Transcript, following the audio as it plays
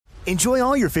Enjoy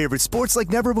all your favorite sports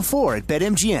like never before at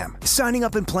BetMGM. Signing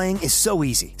up and playing is so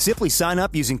easy. Simply sign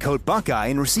up using code Buckeye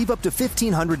and receive up to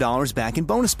 $1,500 back in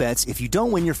bonus bets if you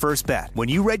don't win your first bet. When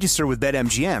you register with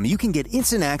BetMGM, you can get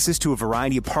instant access to a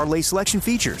variety of parlay selection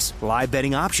features, live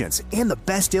betting options, and the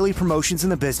best daily promotions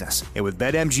in the business. And with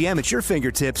BetMGM at your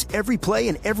fingertips, every play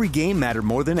and every game matter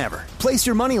more than ever. Place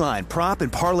your moneyline, prop,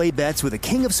 and parlay bets with the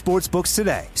king of sportsbooks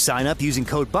today. Sign up using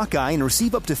code Buckeye and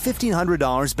receive up to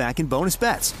 $1,500 back in bonus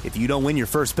bets if you don't win your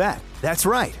first bet. That's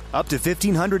right, up to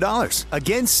 $1,500.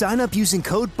 Again, sign up using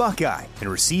code Buckeye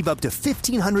and receive up to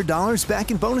 $1,500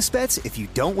 back in bonus bets if you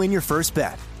don't win your first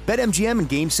bet. BetMGM and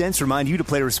GameSense remind you to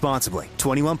play responsibly.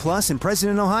 21 plus and present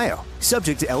in Ohio.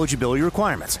 Subject to eligibility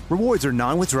requirements. Rewards are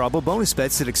non-withdrawable bonus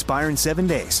bets that expire in 7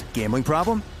 days. Gambling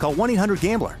problem? Call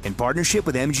 1-800-GAMBLER in partnership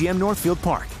with MGM Northfield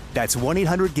Park. That's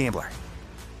 1-800-GAMBLER.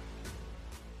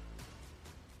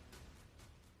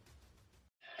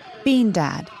 Bean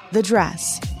Dad, The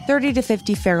Dress, 30 to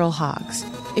 50 Feral Hogs.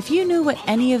 If you knew what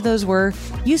any of those were,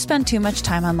 you spend too much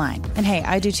time online. And hey,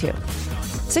 I do too.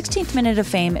 16th Minute of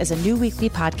Fame is a new weekly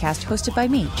podcast hosted by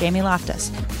me, Jamie Loftus.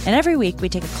 And every week we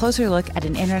take a closer look at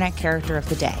an internet character of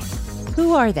the day.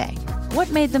 Who are they?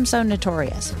 What made them so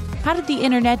notorious? How did the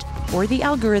internet or the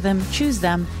algorithm choose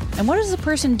them? And what does a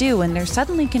person do when they're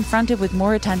suddenly confronted with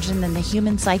more attention than the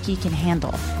human psyche can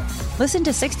handle? Listen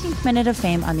to 16th Minute of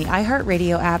Fame on the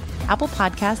iHeartRadio app, Apple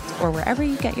Podcasts, or wherever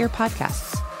you get your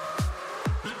podcasts.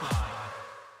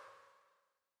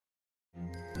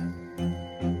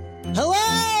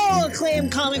 Hello,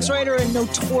 acclaimed comics writer and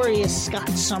notorious Scott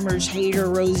Summers hater,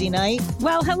 Rosie Knight.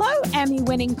 Well, hello,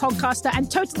 Emmy-winning podcaster and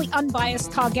totally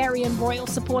unbiased Targaryen royal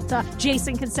supporter,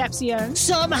 Jason Concepcion.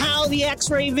 Somehow the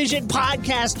X-Ray Vision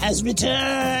podcast has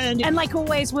returned. And like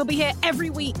always, we'll be here every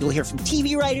week. You'll hear from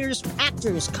TV writers,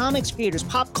 actors, comics creators,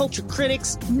 pop culture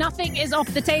critics. Nothing is off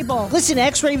the table. Listen to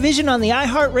X-Ray Vision on the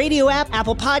iHeartRadio app,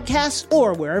 Apple Podcasts,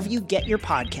 or wherever you get your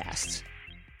podcasts.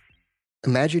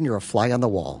 Imagine you're a fly on the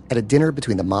wall at a dinner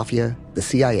between the Mafia, the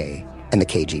CIA, and the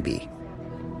KGB.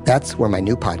 That's where my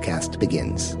new podcast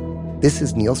begins. This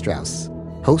is Neil Strauss,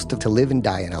 host of To Live and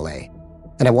Die in LA,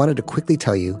 and I wanted to quickly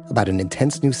tell you about an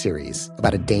intense new series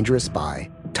about a dangerous spy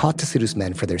taught to seduce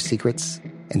men for their secrets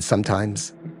and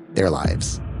sometimes their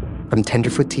lives. From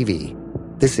Tenderfoot TV,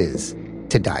 this is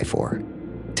To Die For.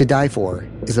 To Die For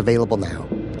is available now.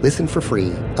 Listen for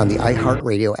free on the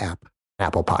iHeartRadio app,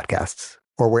 Apple Podcasts,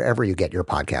 or wherever you get your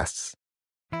podcasts.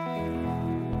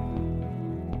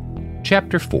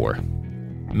 Chapter 4.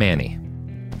 Manny.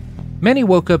 Manny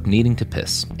woke up needing to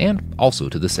piss, and also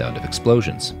to the sound of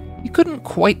explosions. He couldn't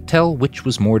quite tell which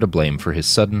was more to blame for his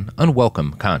sudden,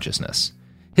 unwelcome consciousness.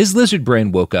 His lizard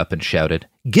brain woke up and shouted,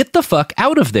 "Get the fuck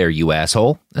out of there, you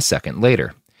asshole!" a second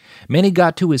later. Manny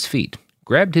got to his feet,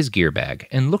 grabbed his gear bag,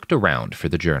 and looked around for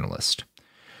the journalist.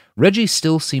 Reggie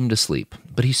still seemed asleep,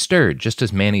 but he stirred just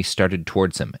as Manny started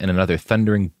towards him, and another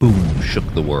thundering boom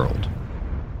shook the world.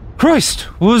 "Christ,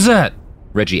 what was that?"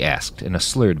 Reggie asked in a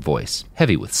slurred voice,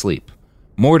 heavy with sleep.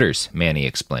 "Mortars," Manny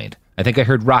explained. "I think I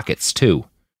heard rockets, too."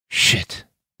 "Shit,"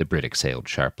 the Brit exhaled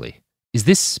sharply. "Is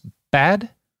this bad?"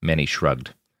 Manny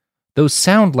shrugged. "Those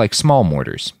sound like small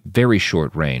mortars, very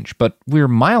short range, but we're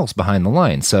miles behind the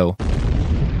line, so..."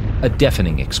 A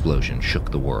deafening explosion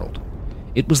shook the world.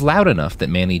 It was loud enough that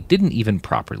Manny didn't even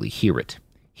properly hear it.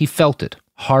 He felt it,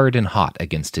 hard and hot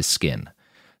against his skin.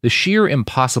 The sheer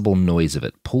impossible noise of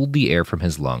it pulled the air from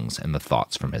his lungs and the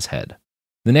thoughts from his head.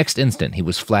 The next instant he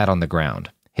was flat on the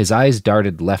ground. His eyes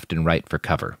darted left and right for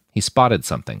cover. He spotted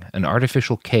something, an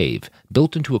artificial cave,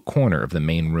 built into a corner of the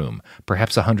main room,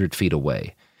 perhaps 100 feet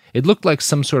away. It looked like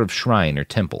some sort of shrine or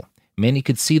temple. Manny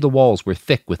could see the walls were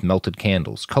thick with melted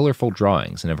candles, colorful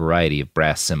drawings, and a variety of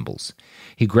brass symbols.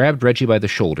 He grabbed Reggie by the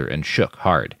shoulder and shook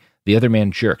hard. The other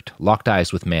man jerked, locked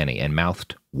eyes with Manny, and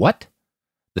mouthed, "What?"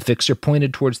 The fixer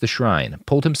pointed towards the shrine,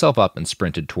 pulled himself up, and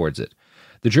sprinted towards it.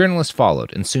 The journalist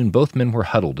followed, and soon both men were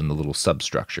huddled in the little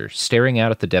substructure, staring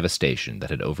out at the devastation that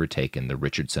had overtaken the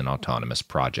Richardson Autonomous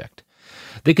Project.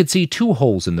 They could see 2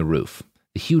 holes in the roof.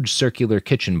 The huge circular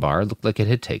kitchen bar looked like it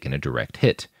had taken a direct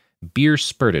hit. Beer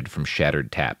spurted from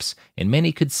shattered taps, and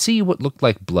Manny could see what looked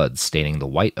like blood staining the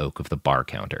white oak of the bar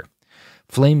counter.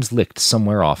 Flames licked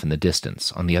somewhere off in the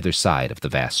distance, on the other side of the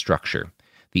vast structure.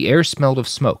 The air smelled of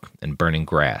smoke and burning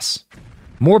grass.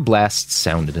 More blasts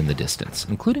sounded in the distance,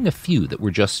 including a few that were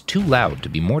just too loud to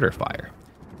be mortar fire.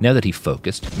 Now that he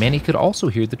focused, Manny could also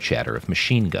hear the chatter of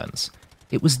machine guns.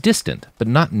 It was distant, but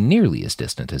not nearly as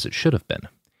distant as it should have been.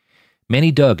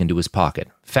 Manny dug into his pocket,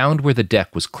 found where the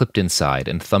deck was clipped inside,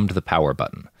 and thumbed the power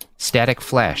button. Static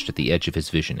flashed at the edge of his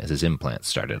vision as his implant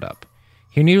started up.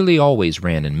 He nearly always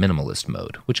ran in minimalist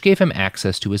mode, which gave him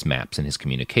access to his maps and his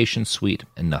communications suite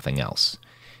and nothing else.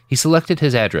 He selected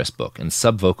his address book and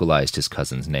sub-vocalized his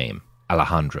cousin's name,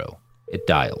 Alejandro. It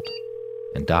dialed,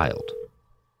 and dialed,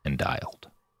 and dialed.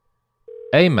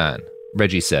 "Hey, man,"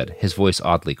 Reggie said, his voice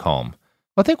oddly calm.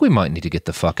 "I think we might need to get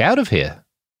the fuck out of here."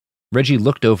 Reggie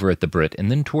looked over at the Brit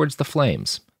and then towards the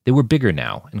flames. They were bigger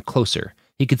now, and closer.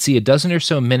 He could see a dozen or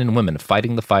so men and women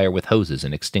fighting the fire with hoses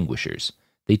and extinguishers.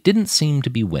 They didn't seem to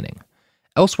be winning.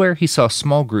 Elsewhere, he saw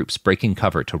small groups breaking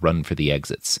cover to run for the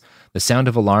exits. The sound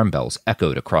of alarm bells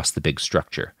echoed across the big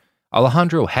structure.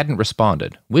 Alejandro hadn't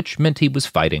responded, which meant he was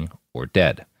fighting or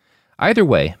dead. Either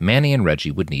way, Manny and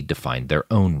Reggie would need to find their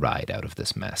own ride out of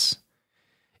this mess.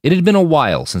 It had been a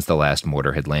while since the last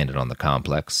mortar had landed on the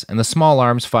complex, and the small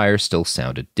arms fire still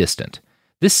sounded distant.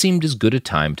 This seemed as good a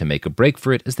time to make a break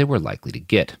for it as they were likely to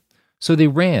get. So they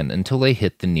ran until they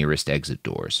hit the nearest exit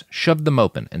doors, shoved them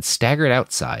open, and staggered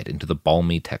outside into the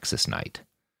balmy Texas night.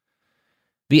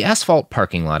 The asphalt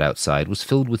parking lot outside was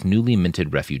filled with newly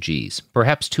minted refugees,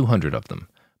 perhaps 200 of them.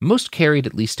 Most carried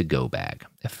at least a go bag.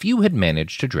 A few had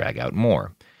managed to drag out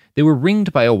more. They were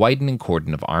ringed by a widening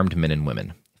cordon of armed men and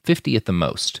women, 50 at the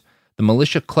most. The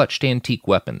militia clutched antique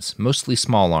weapons, mostly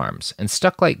small arms, and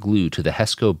stuck like glue to the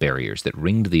HESCO barriers that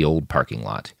ringed the old parking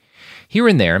lot. Here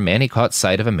and there, Manny caught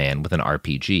sight of a man with an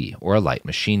RPG or a light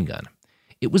machine gun.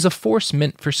 It was a force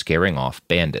meant for scaring off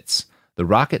bandits. The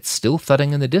rockets still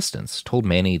thudding in the distance told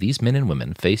Manny these men and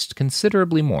women faced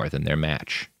considerably more than their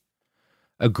match.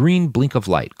 A green blink of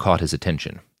light caught his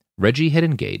attention. Reggie had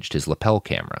engaged his lapel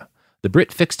camera. The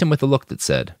Brit fixed him with a look that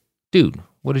said, "Dude,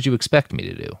 what did you expect me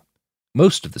to do?"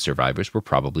 Most of the survivors were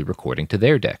probably recording to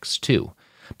their decks, too.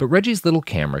 But Reggie's little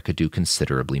camera could do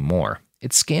considerably more.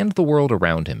 It scanned the world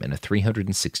around him in a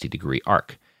 360-degree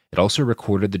arc. It also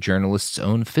recorded the journalist's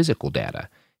own physical data,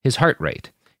 his heart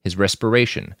rate, his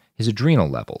respiration, his adrenal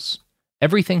levels.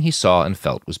 Everything he saw and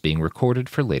felt was being recorded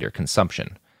for later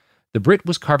consumption. The Brit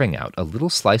was carving out a little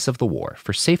slice of the war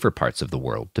for safer parts of the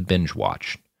world to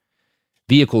binge-watch.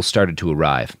 Vehicles started to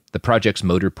arrive. The project's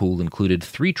motor pool included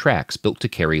 3 tracks built to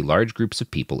carry large groups of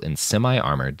people in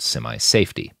semi-armored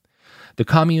semi-safety. The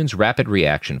commune's rapid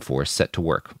reaction force set to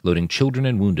work, loading children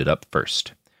and wounded up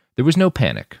first. There was no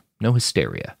panic, no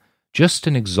hysteria, just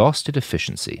an exhausted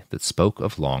efficiency that spoke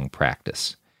of long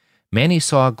practice. Manny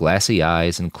saw glassy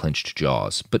eyes and clenched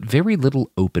jaws, but very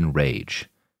little open rage.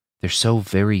 They're so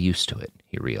very used to it,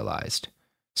 he realized.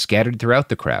 Scattered throughout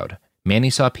the crowd, Manny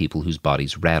saw people whose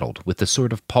bodies rattled with the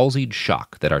sort of palsied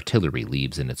shock that artillery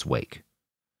leaves in its wake.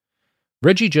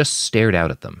 Reggie just stared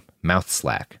out at them, mouth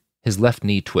slack. His left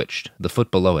knee twitched, the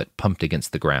foot below it pumped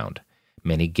against the ground.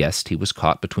 Manny guessed he was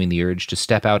caught between the urge to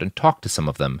step out and talk to some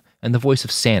of them and the voice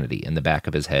of sanity in the back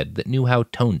of his head that knew how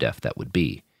tone-deaf that would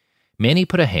be. Manny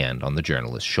put a hand on the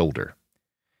journalist's shoulder.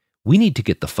 "We need to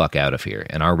get the fuck out of here,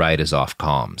 and our ride is off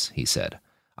comms," he said.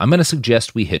 "I'm going to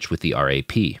suggest we hitch with the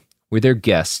RAP. We're their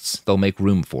guests, they'll make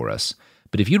room for us.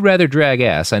 But if you'd rather drag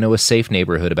ass, I know a safe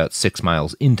neighborhood about 6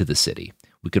 miles into the city.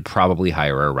 We could probably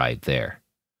hire a ride there."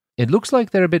 "It looks like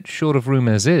they're a bit short of room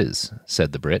as is,"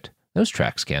 said the Brit. "Those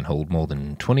tracks can't hold more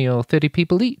than 20 or 30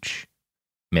 people each."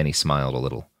 Manny smiled a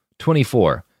little.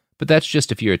 24, but that's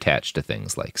just if you're attached to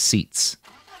things like seats.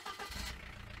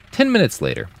 10 minutes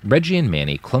later, Reggie and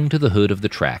Manny clung to the hood of the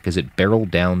track as it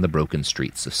barreled down the broken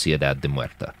streets of Ciudad de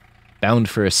Muerta, bound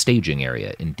for a staging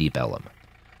area in Deep Ellum.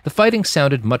 The fighting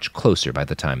sounded much closer by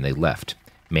the time they left.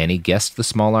 Manny guessed the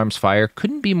small arms fire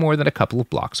couldn't be more than a couple of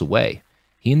blocks away.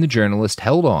 He and the journalist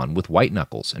held on with white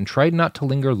knuckles and tried not to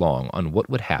linger long on what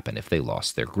would happen if they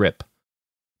lost their grip.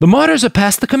 "The martyrs are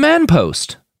past the command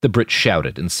post!" the Brit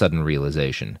shouted in sudden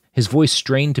realization. His voice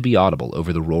strained to be audible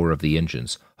over the roar of the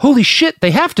engines. "Holy shit,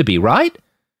 they have to be, right?"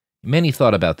 Manny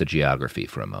thought about the geography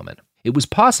for a moment. It was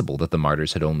possible that the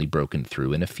martyrs had only broken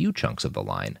through in a few chunks of the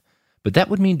line, but that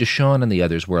would mean Deshawn and the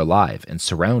others were alive and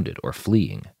surrounded or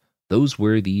fleeing. Those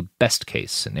were the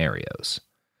best-case scenarios.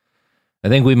 "I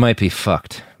think we might be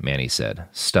fucked," Manny said,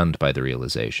 stunned by the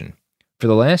realization. For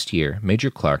the last year, Major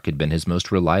Clark had been his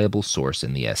most reliable source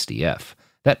in the SDF.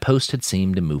 That post had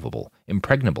seemed immovable,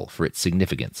 impregnable for its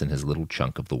significance in his little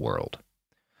chunk of the world.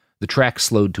 The track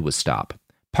slowed to a stop.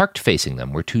 Parked facing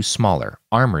them were 2 smaller,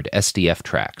 armored SDF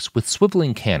tracks with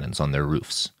swiveling cannons on their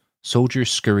roofs. Soldiers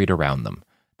scurried around them.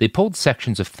 They pulled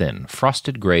sections of thin,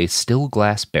 frosted gray still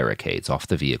glass barricades off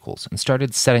the vehicles and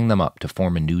started setting them up to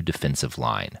form a new defensive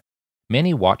line.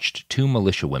 Manny watched 2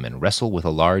 militia women wrestle with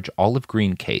a large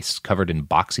olive-green case covered in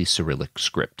boxy Cyrillic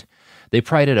script. They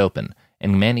pried it open,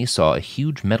 and Manny saw a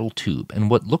huge metal tube and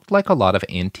what looked like a lot of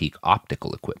antique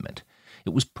optical equipment.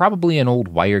 It was probably an old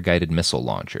wire-guided missile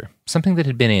launcher, something that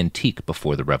had been antique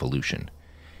before the revolution.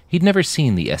 He'd never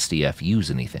seen the SDF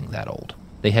use anything that old.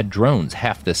 They had drones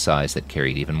half this size that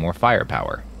carried even more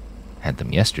firepower. Had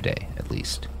them yesterday, at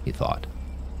least, he thought.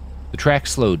 The track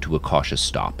slowed to a cautious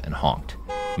stop and honked.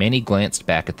 Manny glanced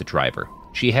back at the driver.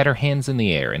 She had her hands in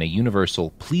the air in a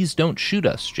universal, please don't shoot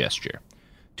us gesture.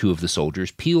 Two of the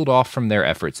soldiers peeled off from their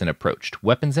efforts and approached,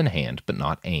 weapons in hand but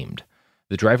not aimed.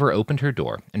 The driver opened her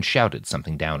door and shouted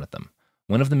something down at them.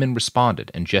 One of the men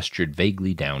responded and gestured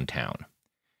vaguely downtown.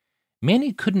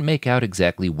 Manny couldn't make out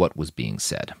exactly what was being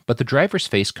said, but the driver's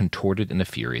face contorted in a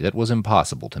fury that was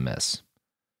impossible to miss.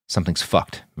 Something's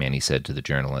fucked, Manny said to the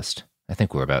journalist. I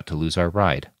think we're about to lose our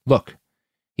ride. Look.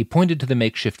 He pointed to the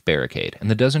makeshift barricade and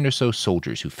the dozen or so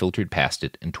soldiers who filtered past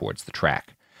it and towards the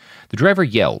track. The driver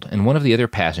yelled, and one of the other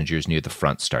passengers near the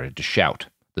front started to shout.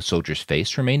 The soldier's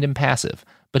face remained impassive,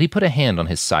 but he put a hand on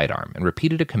his sidearm and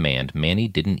repeated a command Manny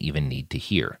didn't even need to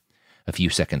hear. A few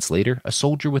seconds later, a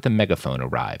soldier with a megaphone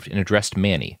arrived and addressed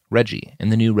Manny, Reggie,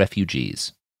 and the new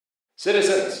refugees.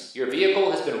 Citizens, your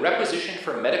vehicle has been requisitioned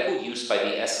for medical use by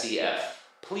the SDF.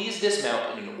 Please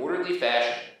dismount in an orderly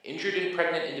fashion. Injured and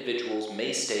pregnant individuals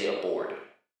may stay aboard.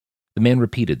 The man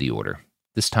repeated the order,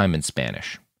 this time in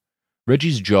Spanish.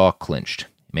 Reggie's jaw clenched.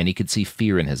 Manny could see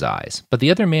fear in his eyes, but the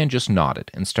other man just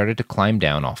nodded and started to climb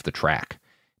down off the track.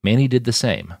 Manny did the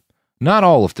same. Not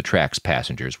all of the track's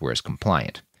passengers were as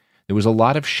compliant. There was a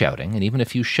lot of shouting and even a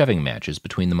few shoving matches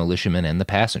between the militiamen and the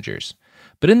passengers.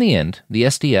 But in the end, the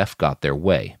SDF got their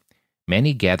way.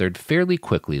 Manny gathered fairly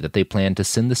quickly that they planned to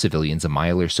send the civilians a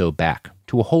mile or so back,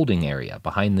 to a holding area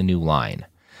behind the new line.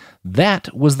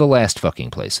 That was the last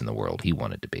fucking place in the world he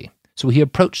wanted to be, so he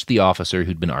approached the officer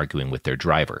who'd been arguing with their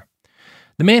driver.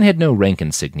 The man had no rank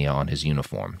insignia on his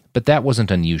uniform, but that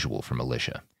wasn't unusual for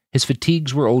militia. His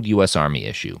fatigues were old U.S. Army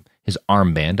issue. His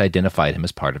armband identified him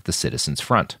as part of the Citizens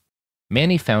Front.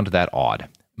 Manny found that odd.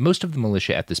 Most of the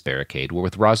militia at this barricade were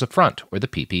with Raza Front, or the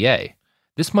PPA.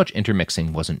 This much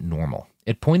intermixing wasn't normal.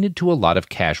 It pointed to a lot of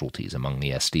casualties among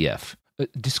the SDF.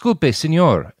 Disculpe,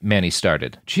 senor, Manny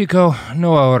started. Chico,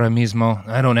 no ahora mismo.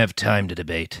 I don't have time to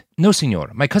debate. No, senor.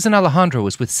 My cousin Alejandro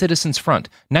was with Citizens Front,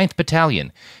 9th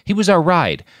Battalion. He was our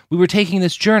ride. We were taking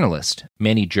this journalist.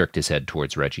 Manny jerked his head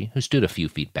towards Reggie, who stood a few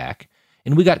feet back.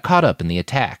 And we got caught up in the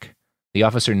attack. The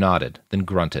officer nodded, then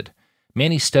grunted.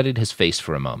 Manny studied his face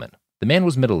for a moment. The man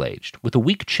was middle-aged, with a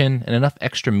weak chin and enough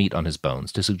extra meat on his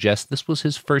bones to suggest this was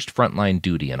his first frontline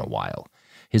duty in a while.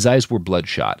 His eyes were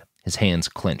bloodshot, his hands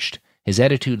clenched. His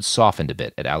attitude softened a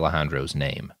bit at Alejandro's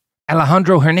name.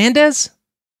 Alejandro Hernandez?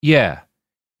 Yeah.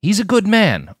 He's a good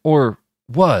man, or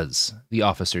was, the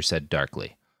officer said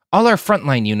darkly. All our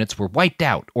frontline units were wiped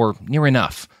out, or near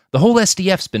enough. The whole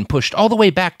SDF's been pushed all the way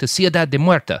back to Ciudad de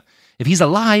Muerta. If he's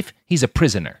alive, he's a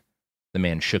prisoner. The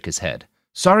man shook his head.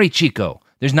 Sorry, Chico.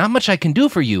 There's not much I can do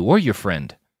for you or your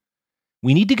friend.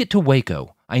 We need to get to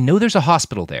Waco. I know there's a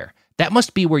hospital there. That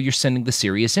must be where you're sending the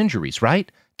serious injuries,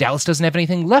 right? Dallas doesn't have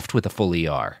anything left with a full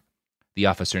ER. The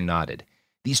officer nodded.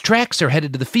 These tracks are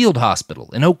headed to the field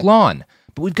hospital in Oak Lawn,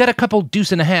 but we've got a couple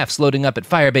deuce and a halfs loading up at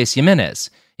Firebase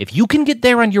Jimenez. If you can get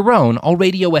there on your own, I'll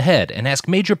radio ahead and ask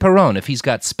Major Perron if he's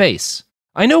got space.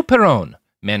 I know Perron,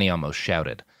 Manny almost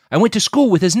shouted. I went to school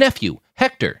with his nephew,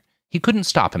 Hector. He couldn't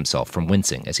stop himself from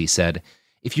wincing as he said,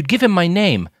 If you'd give him my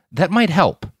name, that might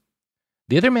help.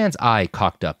 The other man's eye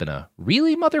cocked up in a,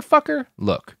 really, motherfucker?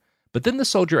 Look. But then the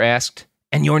soldier asked,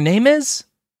 And your name is?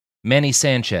 Manny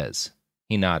Sanchez.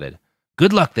 He nodded.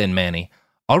 Good luck then, Manny.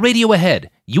 I'll radio ahead.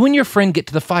 You and your friend get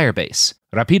to the firebase.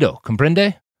 Rapido,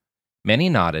 comprende? Manny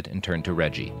nodded and turned to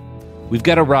Reggie. We've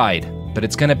got a ride, but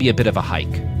it's gonna be a bit of a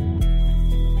hike.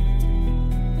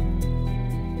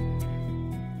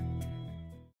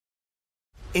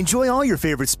 Enjoy all your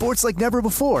favorite sports like never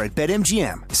before at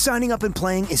BetMGM. Signing up and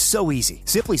playing is so easy.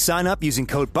 Simply sign up using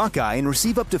code Buckeye and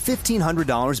receive up to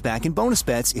 $1,500 back in bonus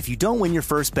bets if you don't win your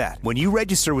first bet. When you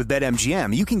register with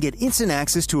BetMGM, you can get instant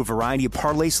access to a variety of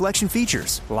parlay selection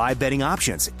features, live betting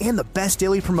options, and the best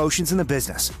daily promotions in the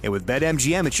business. And with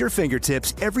BetMGM at your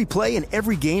fingertips, every play and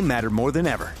every game matter more than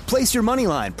ever. Place your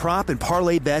moneyline, prop, and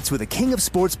parlay bets with the king of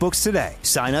sportsbooks today.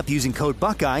 Sign up using code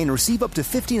Buckeye and receive up to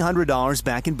 $1,500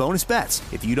 back in bonus bets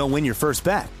if you don't win your first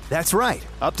bet. That's right,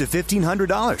 up to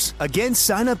 $1,500. Again,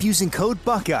 sign up using code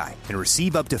Buckeye and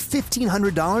receive up to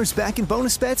 $1,500 back in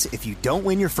bonus bets if you don't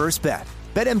win your first bet.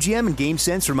 BetMGM and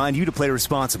GameSense remind you to play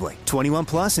responsibly. 21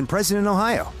 plus and present in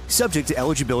Ohio. Subject to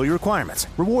eligibility requirements.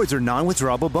 Rewards are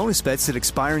non-withdrawable bonus bets that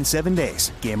expire in 7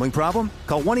 days. Gambling problem?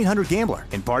 Call 1-800-GAMBLER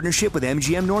in partnership with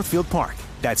MGM Northfield Park.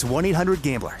 That's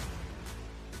 1-800-GAMBLER.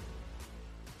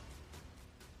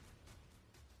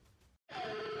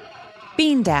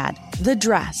 Bean Dad, The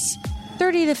Dress,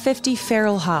 30 to 50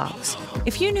 Feral Hogs.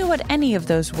 If you knew what any of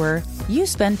those were, you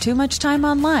spend too much time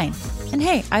online. And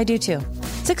hey, I do too.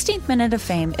 16th Minute of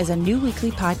Fame is a new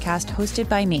weekly podcast hosted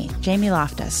by me, Jamie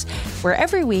Loftus, where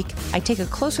every week I take a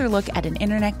closer look at an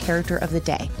internet character of the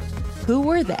day. Who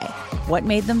were they? What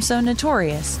made them so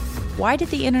notorious? Why did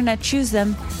the internet choose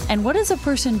them? And what does a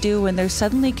person do when they're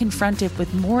suddenly confronted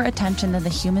with more attention than the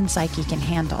human psyche can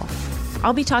handle?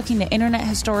 I'll be talking to internet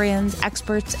historians,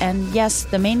 experts, and yes,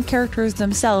 the main characters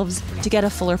themselves to get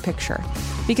a fuller picture.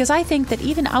 Because I think that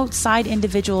even outside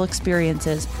individual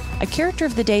experiences, a character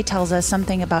of the day tells us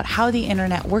something about how the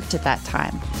internet worked at that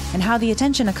time, and how the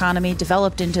attention economy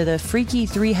developed into the freaky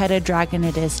three-headed dragon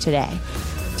it is today.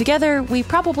 Together, we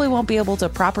probably won't be able to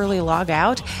properly log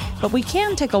out, but we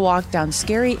can take a walk down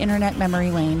scary internet memory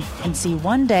lane and see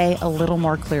one day a little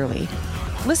more clearly.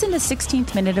 Listen to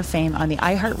 16th Minute of Fame on the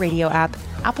iHeartRadio app,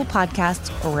 Apple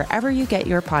Podcasts, or wherever you get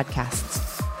your podcasts.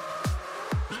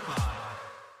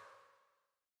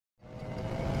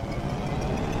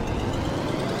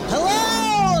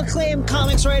 Hello, acclaimed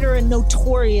comics writer and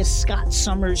notorious Scott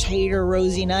Summers hater,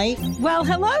 Rosie Knight. Well,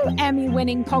 hello,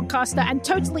 Emmy-winning podcaster and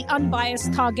totally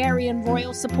unbiased Targaryen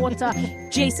royal supporter,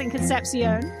 Jason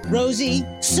Concepcion. Rosie,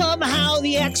 somehow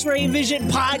the X-Ray Vision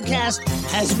podcast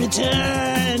has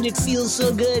returned. It feels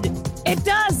so good. It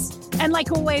does! And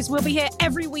like always, we'll be here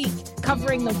every week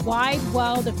covering the wide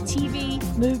world of TV,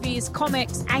 movies,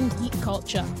 comics, and geek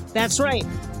culture. That's right.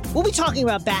 We'll be talking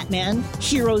about Batman,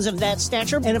 heroes of that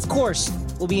stature, and of course,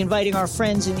 we'll be inviting our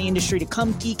friends in the industry to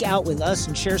come geek out with us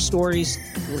and share stories.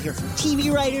 We'll hear from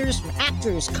TV writers, from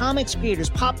actors, comics creators,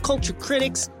 pop culture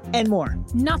critics, and more.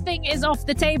 Nothing is off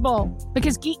the table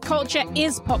because geek culture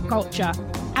is pop culture,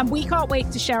 and we can't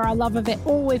wait to share our love of it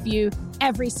all with you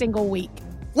every single week.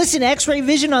 Listen to X-Ray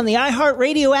Vision on the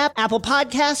iHeartRadio app, Apple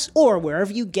Podcasts, or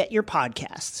wherever you get your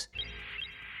podcasts.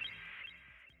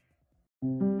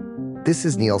 This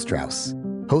is Neil Strauss,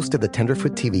 host of the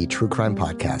Tenderfoot TV true crime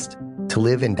podcast, To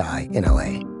Live and Die in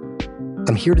LA.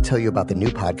 I'm here to tell you about the new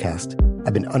podcast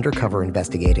I've been undercover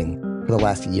investigating for the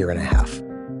last year and a half.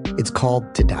 It's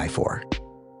called To Die For.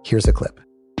 Here's a clip.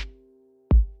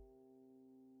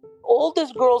 All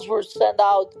these girls were sent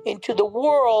out into the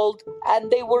world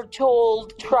and they were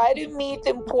told, try to meet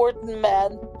important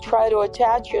men, try to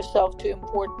attach yourself to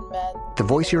important men. The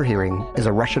voice you're hearing is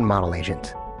a Russian model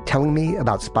agent telling me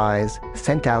about spies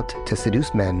sent out to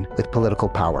seduce men with political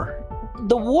power.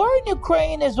 The war in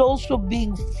Ukraine is also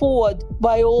being fought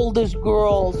by all these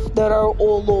girls that are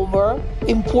all over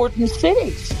important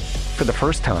cities. For the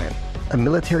first time, a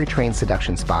military-trained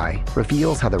seduction spy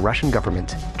reveals how the Russian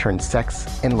government turned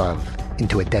sex and love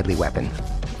into a deadly weapon.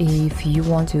 If you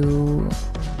want to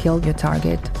kill your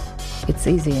target, it's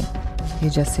easy.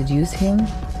 You just seduce him,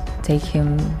 take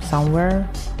him somewhere,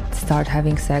 start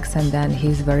having sex, and then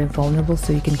he's very vulnerable,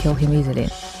 so you can kill him easily.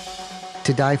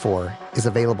 To Die For is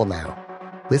available now.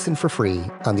 Listen for free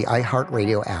on the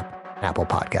iHeartRadio app, Apple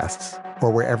Podcasts,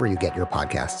 or wherever you get your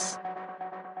podcasts.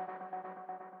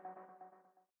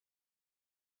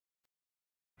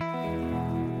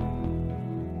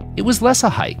 It was less a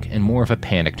hike and more of a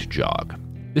panicked jog.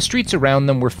 The streets around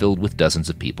them were filled with dozens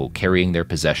of people carrying their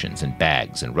possessions in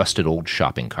bags and rusted old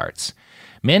shopping carts.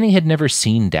 Manny had never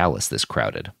seen Dallas this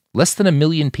crowded. Less than 1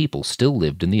 million people still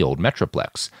lived in the old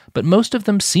Metroplex, but most of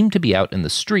them seemed to be out in the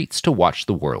streets to watch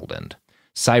the world end.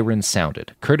 Sirens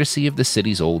sounded, courtesy of the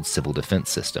city's old civil defense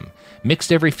system,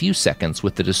 mixed every few seconds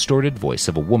with the distorted voice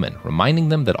of a woman reminding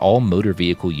them that all motor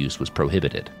vehicle use was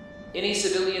prohibited. Any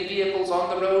civilian vehicles on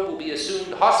the road will be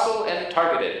assumed hostile and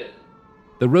targeted.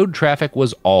 The road traffic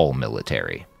was all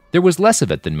military. There was less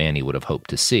of it than Manny would have hoped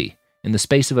to see. In the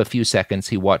space of a few seconds,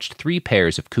 he watched 3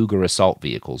 pairs of Cougar assault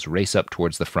vehicles race up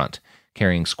towards the front,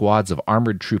 carrying squads of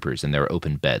armored troopers in their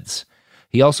open beds.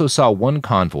 He also saw one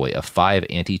convoy of 5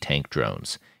 anti-tank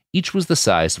drones. Each was the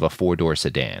size of a 4-door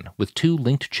sedan, with 2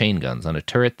 linked chain guns on a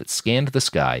turret that scanned the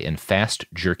sky in fast,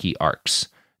 jerky arcs.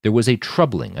 There was a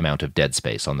troubling amount of dead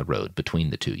space on the road between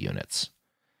the 2 units.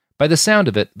 By the sound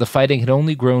of it, the fighting had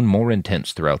only grown more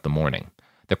intense throughout the morning.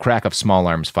 The crack of small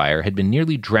arms fire had been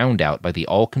nearly drowned out by the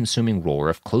all-consuming roar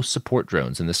of close support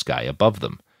drones in the sky above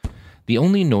them. The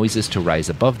only noises to rise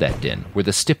above that din were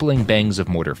the stippling bangs of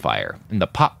mortar fire and the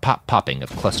pop-pop-popping of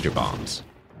cluster bombs.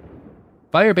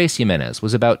 Firebase Jimenez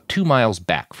was about 2 miles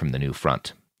back from the new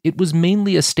front. It was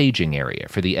mainly a staging area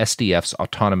for the SDF's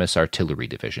Autonomous Artillery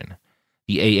Division.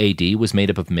 The AAD was made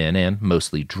up of men and,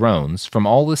 mostly drones, from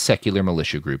all the secular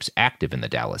militia groups active in the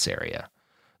Dallas area.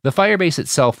 The firebase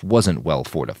itself wasn't well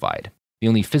fortified. The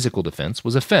only physical defense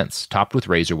was a fence topped with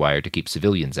razor wire to keep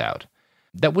civilians out.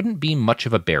 that wouldn't be much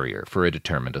of a barrier for a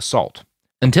determined assault.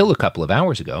 Until a couple of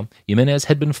hours ago, Jimenez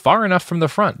had been far enough from the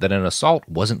front that an assault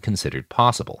wasn't considered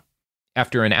possible.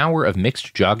 After an hour of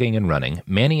mixed jogging and running,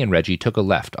 Manny and Reggie took a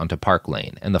left onto Park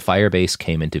Lane, and the firebase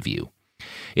came into view.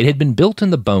 It had been built in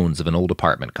the bones of an old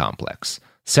apartment complex.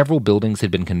 Several buildings had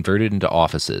been converted into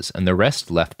offices, and the rest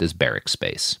left as barrack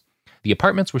space. The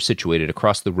apartments were situated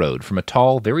across the road from a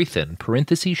tall, very thin,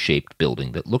 parenthesis-shaped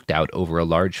building that looked out over a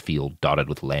large field dotted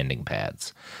with landing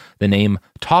pads. The name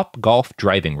Top Golf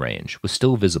Driving Range was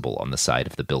still visible on the side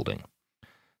of the building.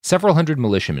 Several hundred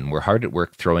militiamen were hard at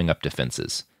work throwing up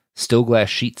defenses. Steel glass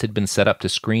sheets had been set up to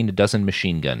screen a dozen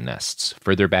machine gun nests.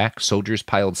 Further back, soldiers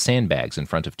piled sandbags in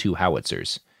front of 2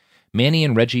 howitzers. Manny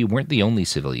and Reggie weren't the only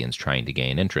civilians trying to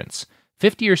gain entrance.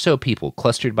 50 or so people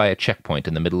clustered by a checkpoint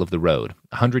in the middle of the road,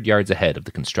 100 yards ahead of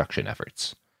the construction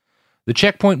efforts. The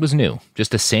checkpoint was new,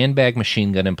 just a sandbag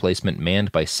machine gun emplacement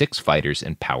manned by 6 fighters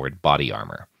in powered body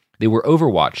armor. They were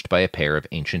overwatched by a pair of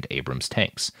ancient Abrams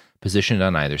tanks, positioned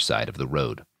on either side of the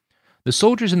road. The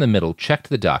soldiers in the middle checked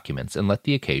the documents and let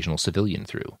the occasional civilian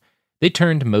through. They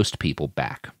turned most people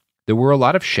back. There were a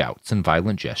lot of shouts and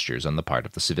violent gestures on the part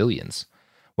of the civilians.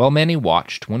 While Manny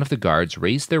watched, one of the guards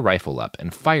raised their rifle up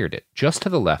and fired it just to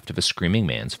the left of a screaming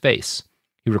man's face.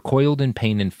 He recoiled in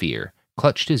pain and fear,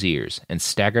 clutched his ears, and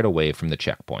staggered away from the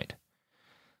checkpoint.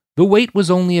 The wait was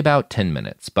only about 10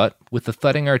 minutes, but with the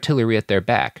thudding artillery at their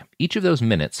back, each of those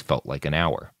minutes felt like an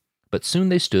hour. But soon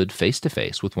they stood face to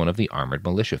face with one of the armored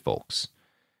militia folks.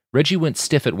 Reggie went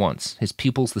stiff at once, his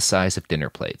pupils the size of dinner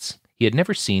plates. He had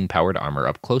never seen powered armor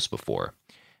up close before.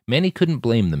 Manny couldn't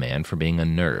blame the man for being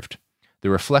unnerved. The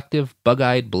reflective,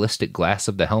 bug-eyed ballistic glass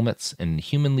of the helmets and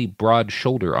humanly broad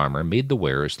shoulder armor made the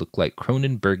wearers look like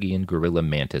Cronenbergian gorilla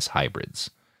mantis hybrids.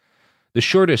 The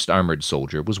shortest armored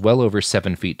soldier was well over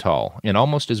 7 feet tall and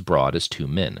almost as broad as 2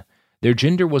 men. Their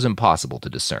gender was impossible to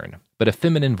discern, but a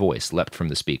feminine voice leapt from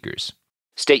the speakers.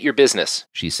 "State your business,"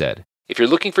 she said. "If you're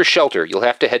looking for shelter, you'll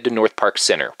have to head to North Park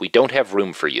Center. We don't have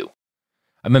room for you."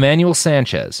 "I'm Emmanuel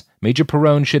Sanchez. Major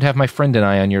Perron should have my friend and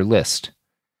I on your list."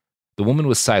 The woman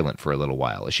was silent for a little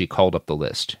while as she called up the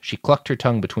list. She clucked her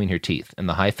tongue between her teeth, and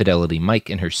the high-fidelity mic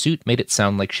in her suit made it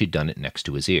sound like she'd done it next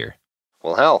to his ear.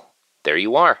 "Well, hell, there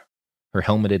you are." Her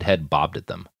helmeted head bobbed at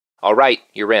them. "All right,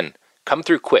 you're in. Come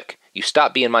through quick. You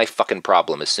stop being my fucking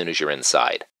problem as soon as you're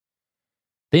inside."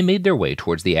 They made their way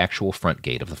towards the actual front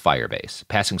gate of the firebase,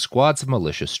 passing squads of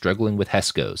militia struggling with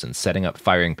Hescos and setting up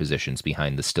firing positions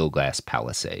behind the still-glass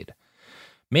palisade.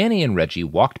 Manny and Reggie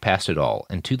walked past it all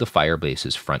and to the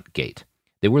firebase's front gate.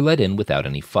 They were let in without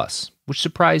any fuss, which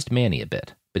surprised Manny a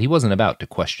bit, but he wasn't about to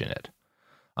question it.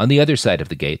 On the other side of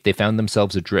the gate, they found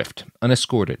themselves adrift,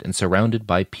 unescorted, and surrounded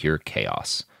by pure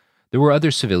chaos. There were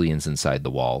other civilians inside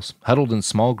the walls, huddled in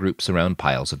small groups around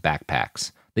piles of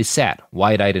backpacks. They sat,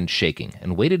 wide-eyed and shaking,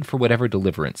 and waited for whatever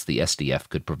deliverance the SDF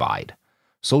could provide.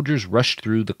 Soldiers rushed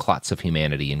through the clots of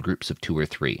humanity in groups of 2 or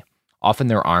 3. Often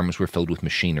their arms were filled with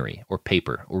machinery, or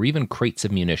paper, or even crates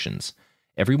of munitions.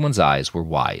 Everyone's eyes were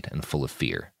wide and full of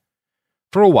fear.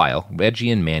 For a while,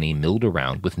 Reggie and Manny milled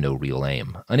around with no real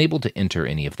aim, unable to enter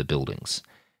any of the buildings.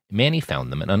 Manny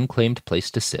found them an unclaimed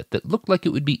place to sit that looked like it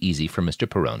would be easy for Mr.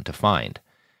 Perron to find.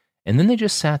 And then they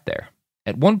just sat there.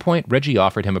 At one point, Reggie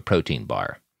offered him a protein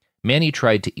bar. Manny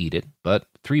tried to eat it, but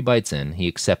 3 bites in, he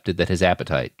accepted that his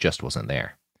appetite just wasn't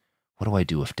there. What do I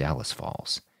do if Dallas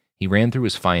falls? He ran through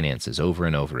his finances over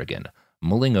and over again,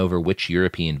 mulling over which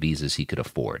European visas he could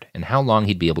afford and how long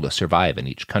he'd be able to survive in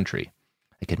each country.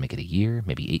 I could make it a year,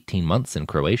 maybe 18 months in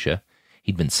Croatia.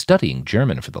 He'd been studying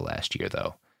German for the last year,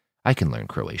 though. I can learn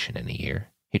Croatian in a year,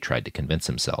 he tried to convince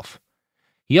himself.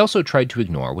 He also tried to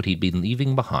ignore what he'd been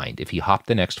leaving behind if he hopped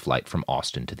the next flight from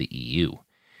Austin to the EU.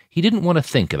 He didn't want to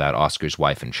think about Oscar's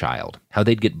wife and child, how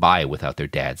they'd get by without their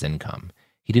dad's income.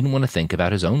 He didn't want to think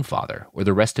about his own father or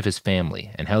the rest of his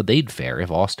family and how they'd fare if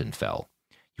Austin fell.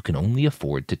 You can only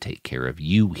afford to take care of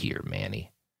you here,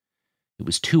 Manny. It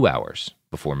was 2 hours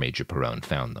before Major Perron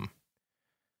found them.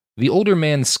 The older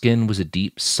man's skin was a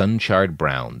deep, sun-charred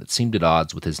brown that seemed at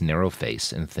odds with his narrow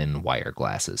face and thin wire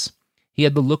glasses. He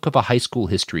had the look of a high school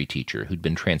history teacher who'd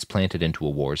been transplanted into a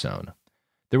war zone.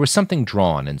 There was something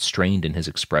drawn and strained in his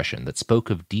expression that spoke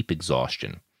of deep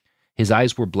exhaustion. His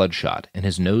eyes were bloodshot, and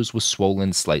his nose was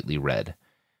swollen slightly red.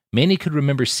 Manny could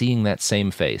remember seeing that same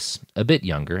face, a bit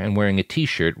younger and wearing a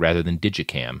t-shirt rather than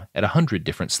digicam, at 100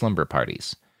 different slumber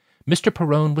parties. Mr.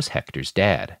 Perron was Hector's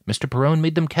dad. Mr. Perron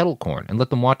made them kettle corn and let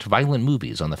them watch violent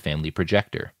movies on the family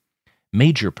projector.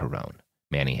 Major Perron,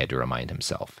 Manny had to remind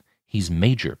himself. He's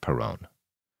Major Perron.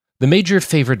 The Major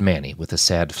favored Manny with a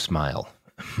sad smile.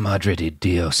 Madre de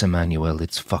Dios, Emmanuel,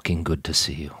 it's fucking good to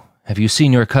see you. have you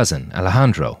seen your cousin,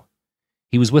 Alejandro?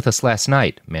 He was with us last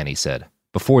night, Manny said,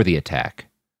 before the attack.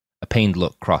 A pained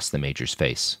look crossed the Major's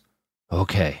face.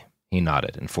 Okay, he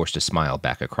nodded and forced a smile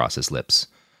back across his lips.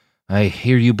 I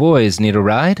hear you boys need a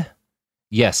ride?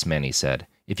 Yes, Manny said.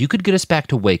 If you could get us back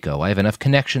to Waco, I have enough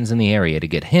connections in the area to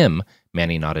get him,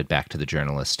 Manny nodded back to the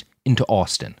journalist, into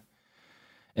Austin.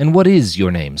 And what is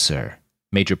your name, sir?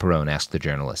 Major Perone asked the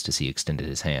journalist as he extended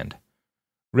his hand.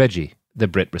 Reggie, the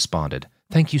Brit responded.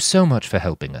 Thank you so much for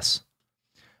helping us.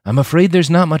 I'm afraid there's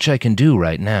not much I can do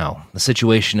right now. The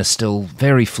situation is still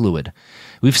very fluid.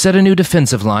 We've set a new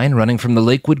defensive line running from the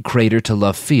Lakewood Crater to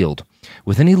Love Field.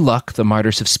 With any luck, the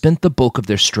Martyrs have spent the bulk of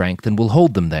their strength and will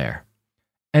hold them there.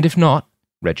 And if not?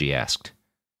 Reggie asked.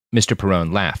 Mr.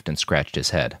 Perone laughed and scratched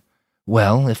his head.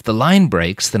 Well, if the line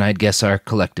breaks, then I'd guess our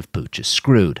collective pooch is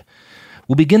screwed.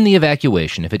 We'll begin the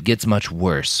evacuation if it gets much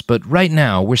worse, but right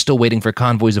now we're still waiting for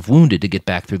convoys of wounded to get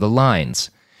back through the lines.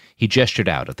 He gestured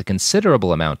out at the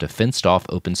considerable amount of fenced-off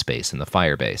open space in the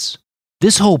firebase.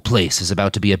 This whole place is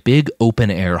about to be a big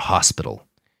open-air hospital.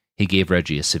 He gave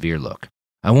Reggie a severe look.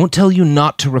 I won't tell you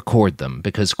not to record them,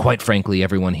 because quite frankly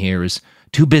everyone here is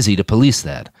too busy to police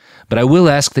that, but I will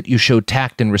ask that you show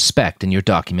tact and respect in your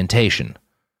documentation.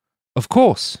 Of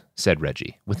course, said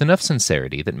Reggie, with enough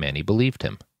sincerity that Manny believed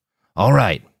him. All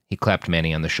right, he clapped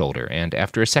Manny on the shoulder and,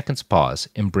 after a second's pause,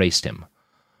 embraced him.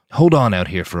 Hold on out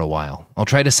here for a while. I'll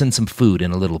try to send some food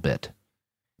in a little bit.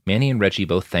 Manny and Reggie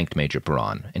both thanked Major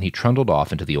Perron, and he trundled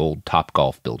off into the old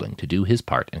Topgolf building to do his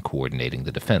part in coordinating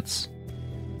the defense.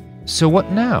 So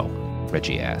what now?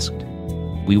 Reggie asked.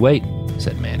 We wait,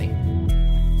 said Manny.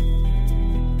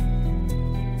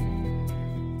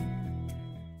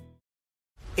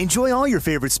 Enjoy all your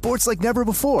favorite sports like never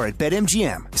before at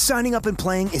BetMGM. Signing up and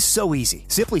playing is so easy.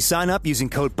 Simply sign up using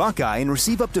code Buckeye and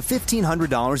receive up to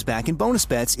 $1,500 back in bonus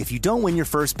bets if you don't win your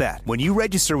first bet. When you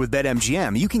register with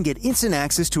BetMGM, you can get instant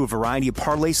access to a variety of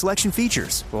parlay selection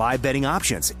features, live betting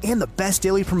options, and the best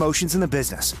daily promotions in the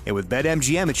business. And with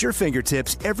BetMGM at your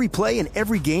fingertips, every play and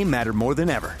every game matter more than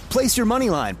ever. Place your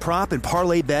moneyline, prop, and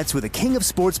parlay bets with the king of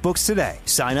sportsbooks today.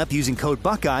 Sign up using code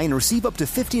Buckeye and receive up to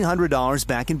 $1,500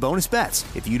 back in bonus bets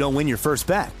if you don't win your first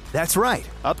bet. That's right,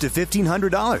 up to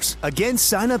 $1,500. Again,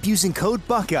 sign up using code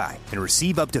Buckeye and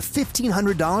receive up to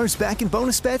 $1,500 back in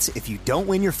bonus bets if you don't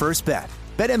win your first bet.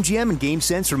 BetMGM and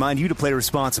GameSense remind you to play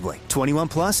responsibly. 21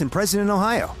 plus and present in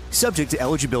Ohio. Subject to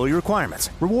eligibility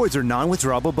requirements. Rewards are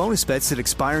non-withdrawable bonus bets that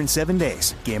expire in 7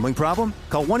 days. Gambling problem?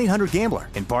 Call 1-800-GAMBLER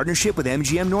in partnership with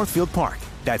MGM Northfield Park.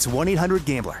 That's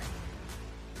 1-800-GAMBLER.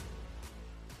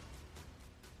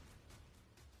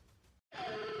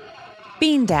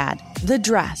 Bean Dad, The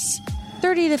Dress,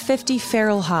 30 to 50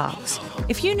 Feral Hogs.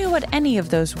 If you knew what any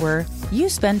of those were, you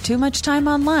spend too much time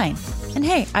online. And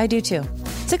hey, I do too.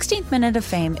 16th Minute of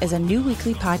Fame is a new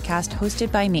weekly podcast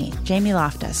hosted by me, Jamie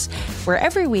Loftus, where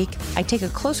every week I take a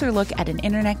closer look at an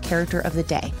internet character of the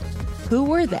day. Who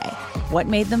were they? What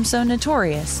made them so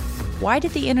notorious? Why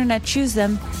did the internet choose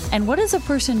them? And what does a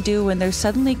person do when they're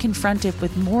suddenly confronted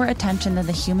with more attention than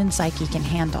the human psyche can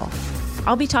handle?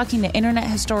 I'll be talking to internet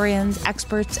historians,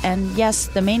 experts, and yes,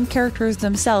 the main characters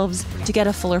themselves to get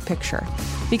a fuller picture.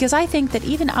 Because I think that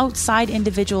even outside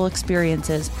individual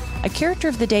experiences, a character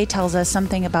of the day tells us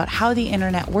something about how the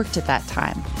internet worked at that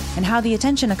time, and how the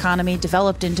attention economy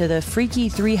developed into the freaky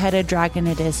three-headed dragon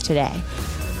it is today.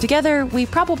 Together, we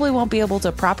probably won't be able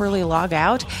to properly log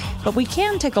out, but we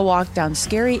can take a walk down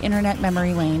scary internet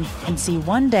memory lane and see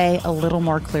one day a little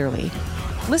more clearly.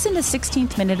 Listen to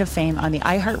 16th Minute of Fame on the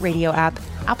iHeartRadio app,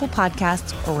 Apple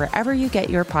Podcasts, or wherever you get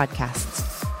your podcasts.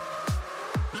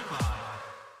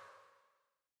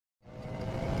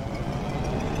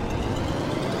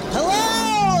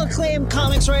 Hello, acclaimed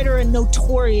comics writer and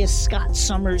notorious Scott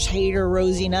Summers hater,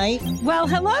 Rosie Knight. Well,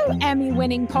 hello,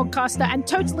 Emmy-winning podcaster and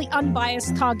totally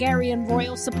unbiased Targaryen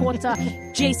royal supporter,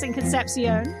 Jason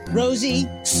Concepcion. Rosie,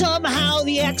 somehow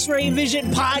the X-Ray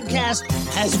Vision podcast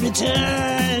has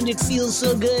returned. It feels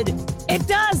so good. It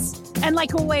does. And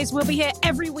like always, we'll be here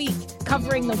every week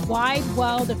covering the wide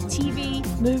world of TV,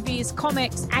 movies,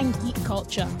 comics, and geek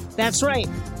culture. That's right.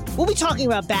 We'll be talking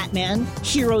about Batman,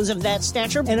 heroes of that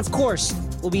stature, and of course,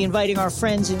 we'll be inviting our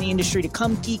friends in the industry to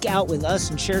come geek out with us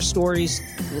and share stories.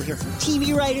 We'll hear from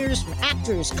TV writers, from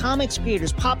actors, comics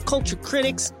creators, pop culture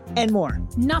critics, and more.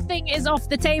 Nothing is off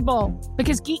the table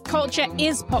because geek culture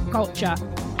is pop culture,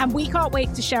 and we can't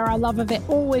wait to share our love of it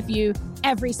all with you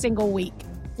every single week.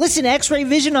 Listen to X-Ray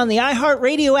Vision on the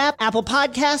iHeartRadio app, Apple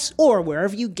Podcasts, or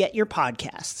wherever you get your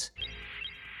podcasts.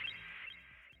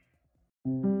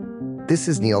 This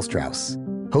is Neil Strauss,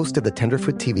 host of the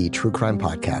Tenderfoot TV true crime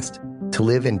podcast, To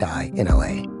Live and Die in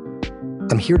L.A.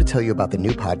 I'm here to tell you about the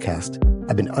new podcast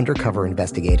I've been undercover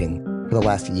investigating for the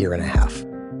last year and a half.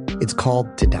 It's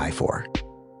called To Die For.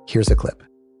 Here's a clip.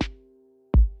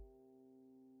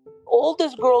 All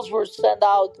these girls were sent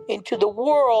out into the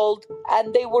world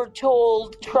and they were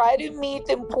told, try to meet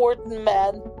important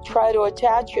men, try to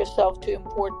attach yourself to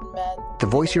important men. The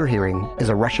voice you're hearing is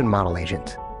a Russian model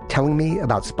agent telling me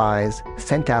about spies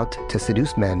sent out to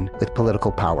seduce men with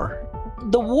political power.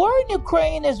 The war in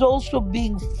Ukraine is also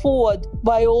being fought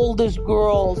by all these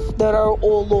girls that are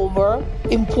all over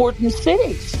important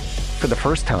cities. For the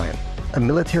first time, a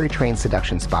military-trained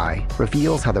seduction spy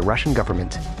reveals how the Russian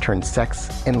government turned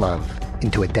sex and love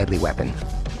into a deadly weapon.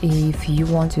 If you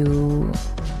want to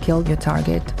kill your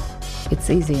target,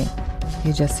 it's easy.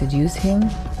 You just seduce him,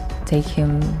 take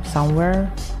him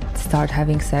somewhere, start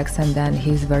having sex, and then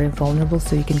he's very vulnerable,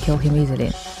 so you can kill him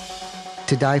easily.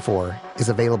 To Die For is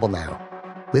available now.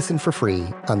 Listen for free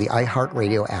on the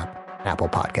iHeartRadio app, Apple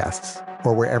Podcasts,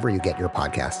 or wherever you get your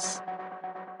podcasts.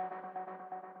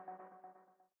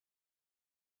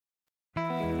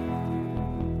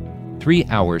 Three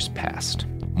hours passed.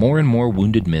 More and more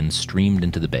wounded men streamed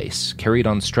into the base, carried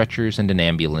on stretchers and in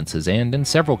ambulances, and, in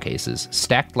several cases,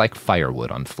 stacked like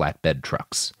firewood on flatbed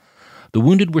trucks. The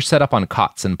wounded were set up on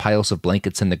cots and piles of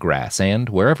blankets in the grass and,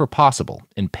 wherever possible,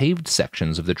 in paved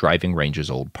sections of the driving range's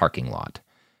old parking lot.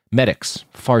 Medics,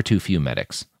 far too few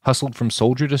medics, hustled from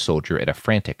soldier to soldier at a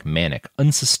frantic, manic,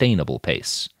 unsustainable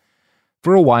pace.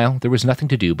 For a while, there was nothing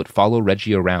to do but follow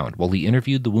Reggie around while he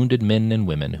interviewed the wounded men and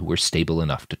women who were stable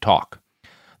enough to talk.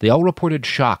 They all reported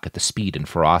shock at the speed and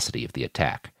ferocity of the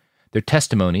attack. Their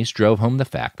testimonies drove home the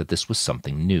fact that this was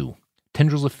something new.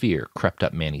 Tendrils of fear crept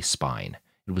up Manny's spine.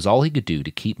 It was all he could do to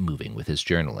keep moving with his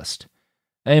journalist.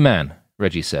 "Hey man,"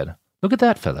 Reggie said, "look at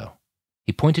that fellow."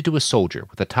 He pointed to a soldier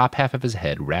with the top half of his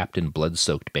head wrapped in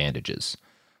blood-soaked bandages.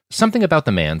 Something about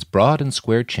the man's broad and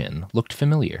square chin looked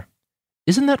familiar.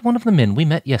 "Isn't that one of the men we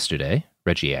met yesterday?"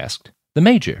 Reggie asked. "The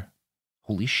Major."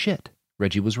 Holy shit,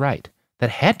 Reggie was right. That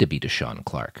had to be Deshaun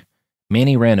Clark.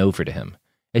 Manny ran over to him.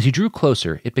 As he drew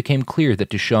closer, it became clear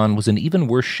that Deshaun was in even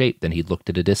worse shape than he'd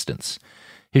looked at a distance.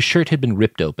 His shirt had been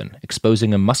ripped open,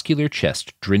 exposing a muscular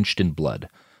chest drenched in blood.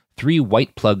 3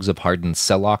 white plugs of hardened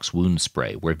Celox wound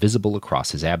spray were visible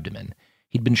across his abdomen.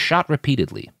 He'd been shot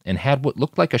repeatedly and had what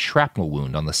looked like a shrapnel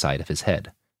wound on the side of his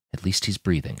head. At least he's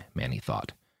breathing, Manny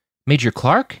thought. "Major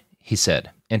Clark?" he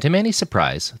said, and to Manny's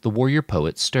surprise, the warrior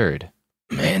poet stirred.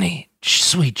 "Manny,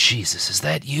 sweet Jesus, is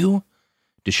that you?"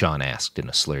 Deshaun asked in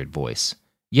a slurred voice.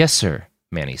 "Yes, sir,"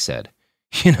 Manny said.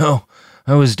 "You know,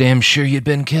 I was damn sure you'd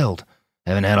been killed.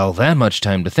 Haven't had all that much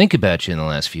time to think about you in the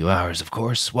last few hours, of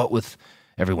course, what with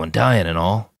everyone dying and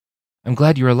all." "I'm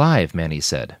glad you're alive," Manny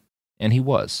said. And he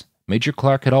was. Major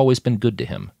Clark had always been good to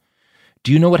him.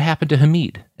 "Do you know what happened to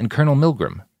Hamid and Colonel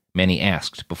Milgram?" Manny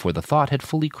asked before the thought had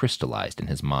fully crystallized in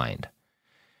his mind.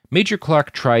 Major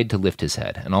Clark tried to lift his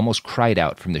head and almost cried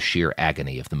out from the sheer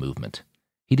agony of the movement.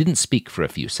 He didn't speak for a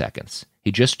few seconds.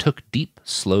 He just took deep,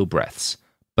 slow breaths.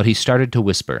 But he started to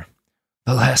whisper,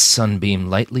 "The last sunbeam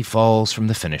lightly falls from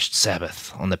the finished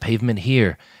Sabbath on the pavement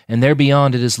here, and there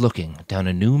beyond it is looking down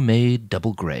a new-made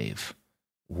double grave."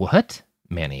 "What?"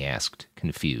 Manny asked,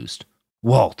 confused.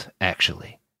 "Walt,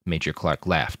 actually." Major Clark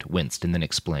laughed, winced, and then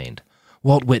explained.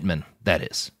 "Walt Whitman, that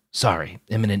is. Sorry,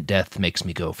 imminent death makes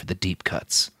me go for the deep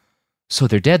cuts." "So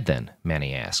they're dead then?"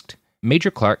 Manny asked. Major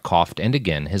Clark coughed, and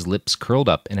again his lips curled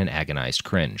up in an agonized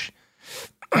cringe.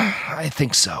 "I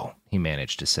think so," he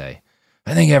managed to say.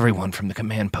 "I think everyone from the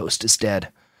command post is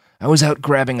dead. I was out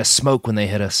grabbing a smoke when they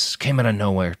hit us. Came out of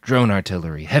nowhere. Drone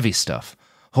artillery. Heavy stuff.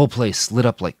 Whole place lit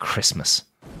up like Christmas."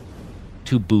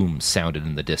 2 booms sounded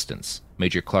in the distance.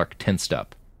 Major Clark tensed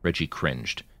up. Reggie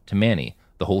cringed. To Manny,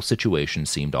 the whole situation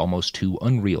seemed almost too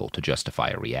unreal to justify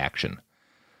a reaction.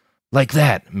 "Like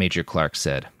that," Major Clark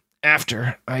said.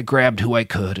 "After, I grabbed who I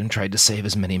could and tried to save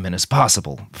as many men as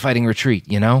possible. Fighting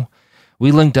retreat, you know?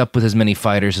 We linked up with as many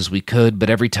fighters as we could, but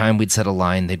every time we'd set a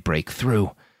line, they'd break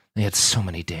through. They had so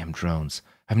many damn drones.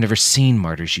 I've never seen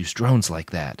martyrs use drones like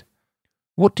that."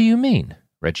 "What do you mean?"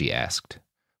 Reggie asked.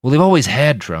 "Well, they've always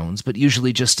had drones, but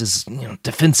usually just as,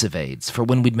 defensive aids for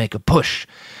when we'd make a push.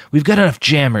 We've got enough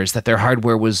jammers that their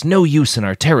hardware was no use in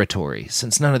our territory,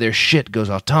 since none of their shit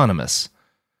goes autonomous."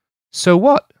 "So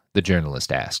what?" the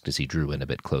journalist asked as he drew in a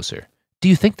bit closer. "Do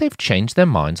you think they've changed their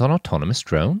minds on autonomous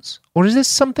drones? Or is this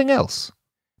something else?"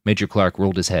 Major Clark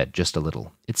rolled his head just a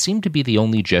little. It seemed to be the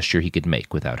only gesture he could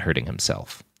make without hurting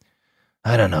himself.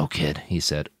 "I don't know, kid," he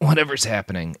said. "Whatever's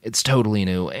happening, it's totally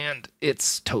new, and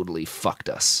it's totally fucked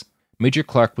us." Major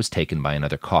Clark was taken by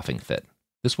another coughing fit.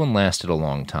 This one lasted a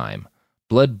long time.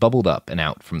 Blood bubbled up and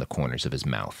out from the corners of his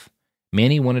mouth.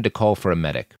 Manny wanted to call for a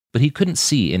medic, but he couldn't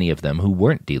see any of them who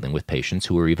weren't dealing with patients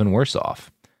who were even worse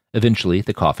off. Eventually,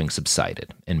 the coughing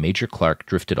subsided, and Major Clark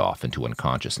drifted off into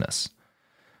unconsciousness.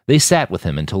 They sat with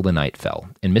him until the night fell,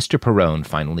 and Mr. Perrone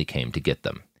finally came to get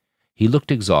them. He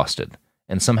looked exhausted,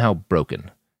 and somehow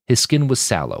broken. His skin was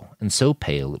sallow, and so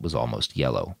pale it was almost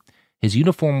yellow. His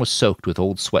uniform was soaked with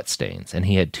old sweat stains, and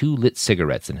he had 2 lit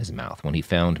cigarettes in his mouth when he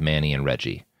found Manny and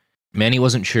Reggie. Manny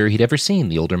wasn't sure he'd ever seen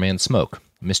the older man smoke.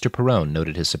 Mr. Perrone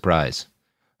noted his surprise.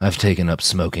 "I've taken up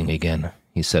smoking again,"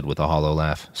 he said with a hollow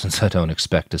laugh, "since I don't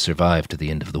expect to survive to the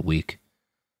end of the week."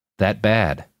 "That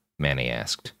bad?" Manny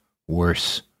asked.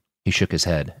 "Worse." He shook his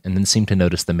head, and then seemed to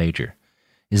notice the Major.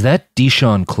 "Is that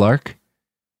Deshaun Clark?"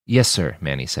 "Yes, sir,"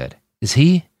 Manny said. "Is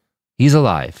he?" "He's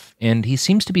alive, and he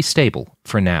seems to be stable,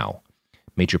 for now."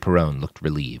 Major Perrone looked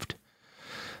relieved.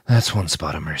 "That's one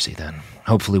spot of mercy, then.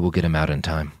 Hopefully we'll get him out in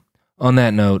time. On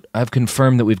that note, I've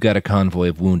confirmed that we've got a convoy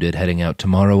of wounded heading out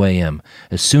tomorrow a.m.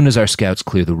 as soon as our scouts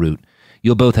clear the route.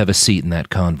 You'll both have a seat in that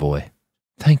convoy."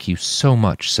 "Thank you so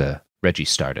much, sir," Reggie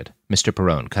started. Mr.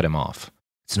 Perrone cut him off.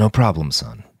 "It's no problem,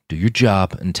 son. Do your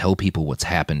job and tell people what's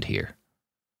happened here."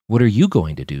 "What are you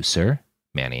going to do, sir?"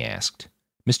 Manny asked.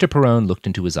 Mr. Perrone looked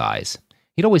into his eyes.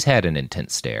 He'd always had an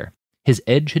intense stare. His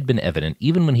edge had been evident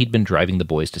even when he'd been driving the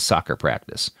boys to soccer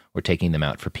practice or taking them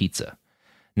out for pizza.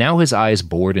 Now his eyes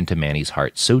bored into Manny's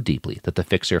heart so deeply that the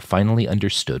fixer finally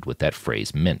understood what that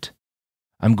phrase meant.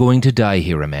 "I'm going to die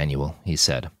here, Emmanuel," he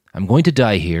said. "I'm going to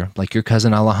die here like your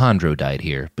cousin Alejandro died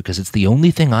here because it's the only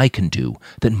thing I can do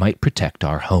that might protect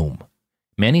our home."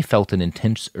 Manny felt an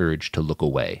intense urge to look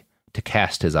away, to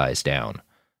cast his eyes down.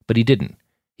 But he didn't.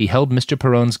 He held Mr.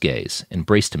 Perrone's gaze and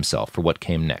braced himself for what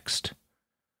came next.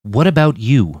 "What about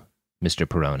you?" Mr.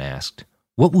 Perrone asked.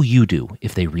 "What will you do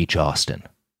if they reach Austin?"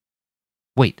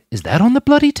 "Wait, is that on the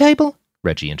bloody table?"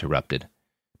 Reggie interrupted.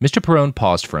 Mr. Perrone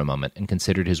paused for a moment and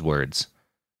considered his words.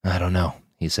 "I don't know,"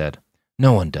 he said.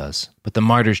 "No one does, but the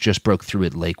martyrs just broke through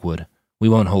at Lakewood. We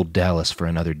won't hold Dallas for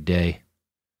another day."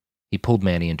 He pulled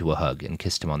Manny into a hug and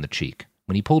kissed him on the cheek.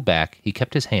 When he pulled back, he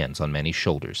kept his hands on Manny's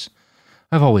shoulders.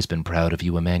 "I've always been proud of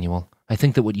you, Emmanuel. I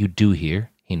think that what you do here,"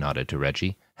 he nodded to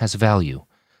Reggie, "has value.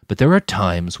 But there are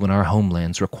times when our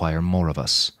homelands require more of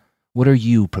us. What are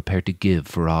you prepared to give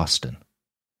for Austin?"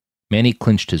 Manny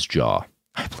clenched his jaw.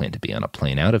 "I plan to be on a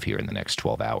plane out of here in the next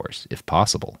 12 hours, if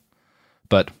possible."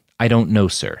 "But I don't know,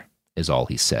 sir," is all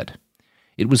he said.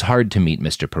 It was hard to meet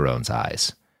Mr. Perrone's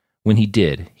eyes. When he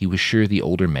did, he was sure the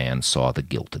older man saw the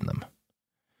guilt in them.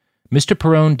 Mr.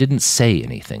 Perrone didn't say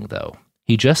anything, though.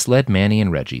 He just led Manny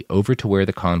and Reggie over to where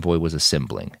the convoy was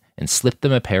assembling and slipped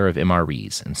them a pair of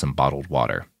MREs and some bottled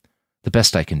water. "The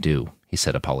best I can do," he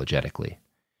said apologetically.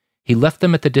 He left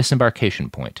them at the disembarkation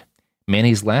point.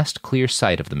 Manny's last clear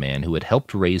sight of the man who had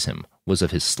helped raise him was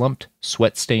of his slumped,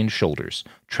 sweat-stained shoulders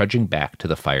trudging back to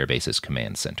the Firebase's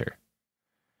command center.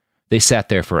 They sat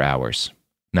there for hours.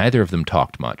 Neither of them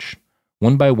talked much.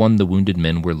 One by one, the wounded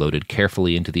men were loaded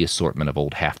carefully into the assortment of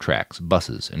old half-tracks,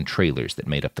 buses, and trailers that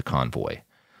made up the convoy.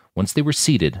 Once they were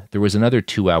seated, there was another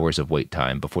 2 hours of wait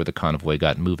time before the convoy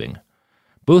got moving.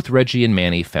 Both Reggie and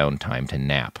Manny found time to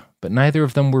nap, but neither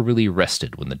of them were really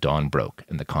rested when the dawn broke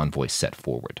and the convoy set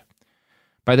forward.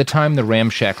 By the time the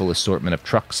ramshackle assortment of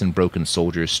trucks and broken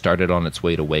soldiers started on its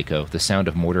way to Waco, the sound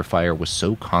of mortar fire was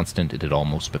so constant it had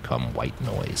almost become white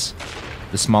noise.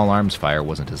 The small arms fire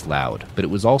wasn't as loud, but it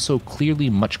was also clearly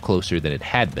much closer than it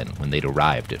had been when they'd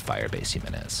arrived at Firebase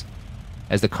Jimenez.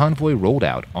 As the convoy rolled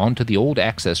out onto the old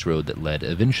access road that led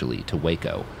eventually to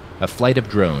Waco, a flight of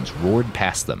drones roared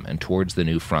past them and towards the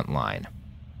new front line.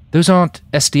 "Those aren't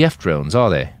SDF drones,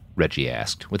 are they?" Reggie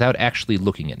asked, without actually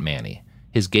looking at Manny.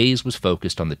 His gaze was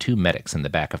focused on the 2 medics in the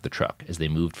back of the truck as they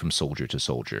moved from soldier to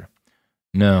soldier.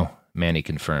 "No," Manny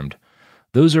confirmed.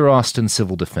 "Those are Austin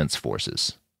Civil Defense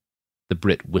Forces." The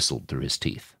Brit whistled through his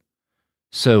teeth.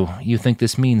 "So, you think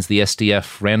this means the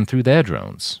SDF ran through their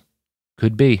drones?"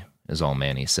 "Could be," is all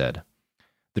Manny said.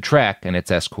 The track and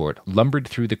its escort lumbered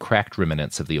through the cracked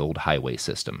remnants of the old highway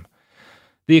system.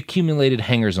 They accumulated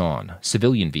hangers-on,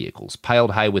 civilian vehicles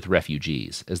piled high with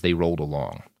refugees, as they rolled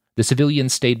along. The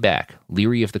civilians stayed back,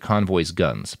 leery of the convoy's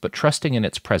guns, but trusting in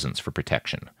its presence for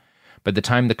protection. By the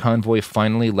time the convoy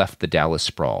finally left the Dallas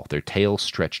sprawl, their tails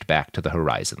stretched back to the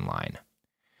horizon line.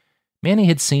 Manny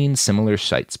had seen similar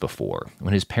sights before,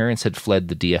 when his parents had fled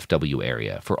the DFW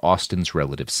area for Austin's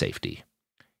relative safety.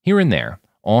 Here and there,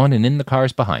 on and in the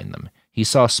cars behind them, he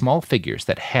saw small figures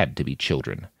that had to be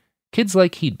children. Kids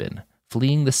like he'd been,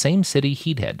 fleeing the same city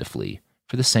he'd had to flee,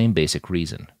 for the same basic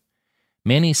reason.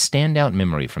 Manny's standout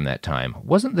memory from that time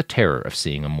wasn't the terror of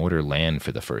seeing a mortar land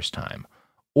for the first time,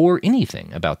 or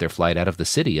anything about their flight out of the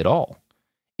city at all.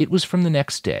 It was from the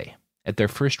next day, at their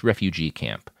first refugee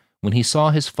camp, when he saw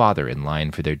his father in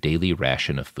line for their daily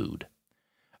ration of food.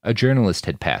 A journalist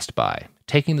had passed by,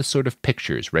 taking the sort of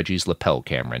pictures Reggie's lapel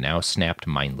camera now snapped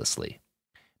mindlessly.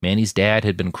 Manny's dad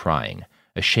had been crying,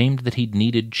 ashamed that he'd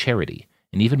needed charity,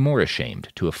 and even more ashamed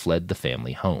to have fled the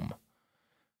family home.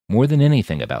 More than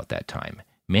anything about that time,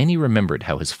 Manny remembered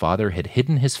how his father had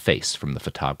hidden his face from the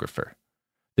photographer.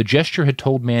 The gesture had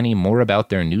told Manny more about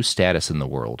their new status in the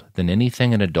world than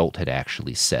anything an adult had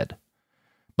actually said.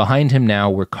 Behind him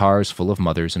now were cars full of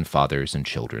mothers and fathers and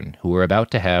children who were about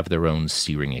to have their own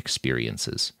searing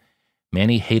experiences.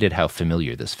 Manny hated how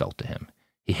familiar this felt to him.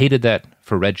 He hated that,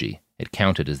 for Reggie, it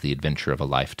counted as the adventure of a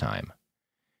lifetime.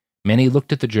 Manny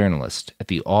looked at the journalist, at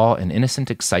the awe and innocent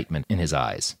excitement in his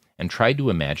eyes, and tried to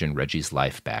imagine Reggie's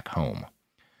life back home.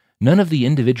 None of the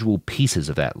individual pieces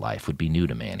of that life would be new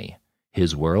to Manny.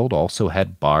 His world also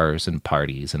had bars and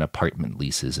parties and apartment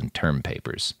leases and term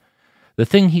papers. The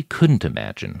thing he couldn't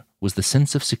imagine was the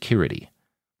sense of security,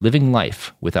 living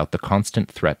life without the constant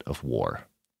threat of war.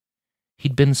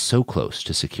 He'd been so close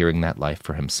to securing that life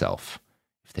for himself,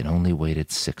 if they'd only waited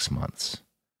 6 months.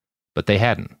 But they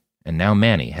hadn't, and now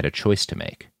Manny had a choice to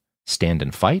make: stand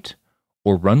and fight,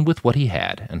 or run with what he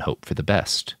had and hope for the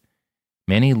best.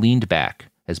 Manny leaned back,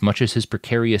 as much as his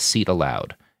precarious seat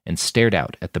allowed, and stared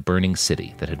out at the burning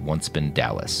city that had once been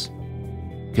Dallas.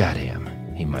 "Goddamn,"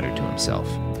 he muttered to himself.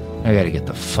 "I gotta get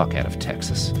the fuck out of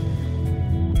Texas."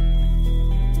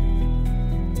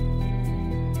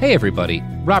 Hey everybody,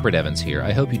 Robert Evans here.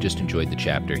 I hope you just enjoyed the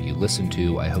chapter you listened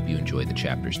to. I hope you enjoy the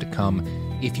chapters to come.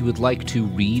 If you would like to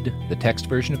read the text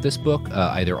version of this book,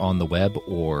 either on the web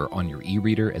or on your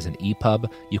e-reader as an EPUB,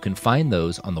 you can find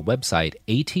those on the website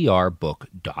atrbook.com.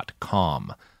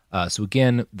 So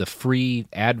again, the free,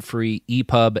 ad-free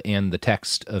EPUB and the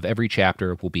text of every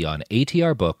chapter will be on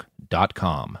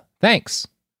atrbook.com. Thanks!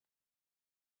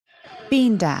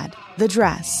 Bean Dad, The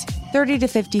Dress, 30 to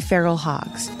 50 Feral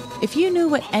Hogs. If you knew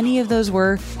what any of those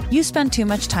were, you spend too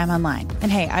much time online.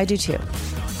 And hey, I do too.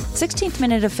 16th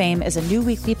Minute of Fame is a new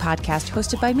weekly podcast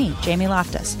hosted by me, Jamie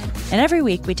Loftus. And every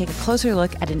week we take a closer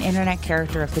look at an internet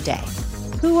character of the day.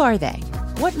 Who are they?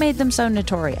 What made them so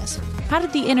notorious? How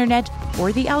did the internet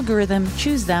or the algorithm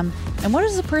choose them? And what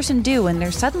does a person do when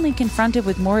they're suddenly confronted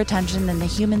with more attention than the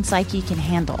human psyche can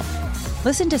handle?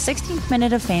 Listen to 16th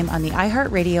Minute of Fame on the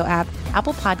iHeartRadio app,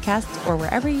 Apple Podcasts, or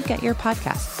wherever you get your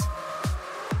podcasts.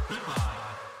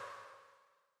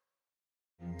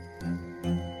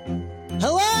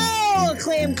 Hello,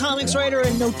 acclaimed comics writer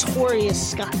and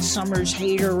notorious Scott Summers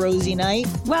hater, Rosie Knight.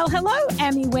 Well, hello,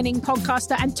 Emmy-winning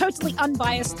podcaster and totally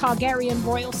unbiased Targaryen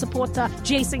royal supporter,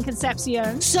 Jason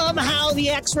Concepcion. Somehow the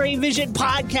X-Ray Vision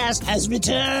podcast has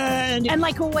returned. And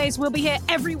like always, we'll be here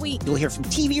every week. You'll hear from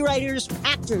TV writers,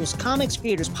 actors, comics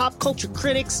creators, pop culture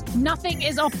critics. Nothing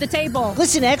is off the table.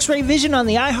 Listen to X-Ray Vision on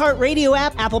the iHeartRadio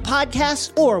app, Apple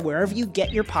Podcasts, or wherever you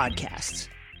get your podcasts.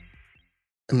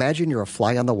 Imagine you're a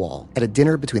fly on the wall at a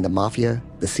dinner between the Mafia,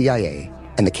 the CIA,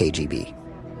 and the KGB.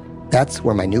 That's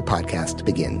where my new podcast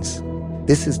begins.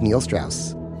 This is Neil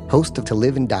Strauss, host of To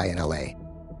Live and Die in LA,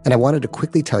 and I wanted to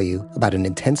quickly tell you about an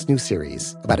intense new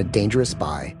series about a dangerous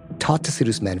spy taught to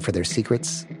seduce men for their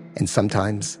secrets and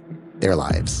sometimes their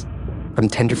lives. From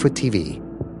Tenderfoot TV,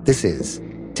 this is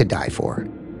To Die For.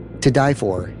 To Die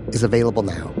For is available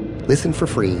now. Listen for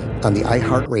free on the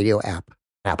iHeartRadio app,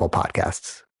 Apple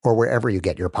Podcasts, or wherever you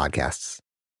get your podcasts.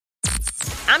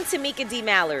 I'm Tamika D.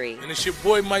 Mallory. And it's your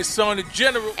boy, my son, the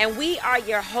General. And we are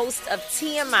your hosts of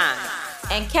TMI.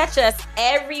 And catch us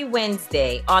every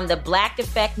Wednesday on the Black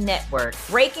Effect Network,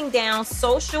 breaking down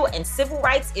social and civil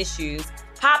rights issues,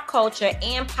 pop culture,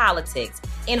 and politics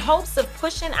in hopes of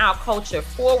pushing our culture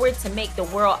forward to make the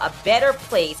world a better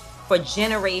place for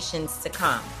generations to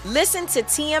come. Listen to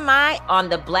TMI on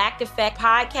the Black Effect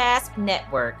Podcast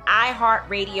Network,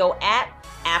 iHeartRadio app,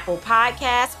 Apple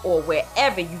Podcasts, or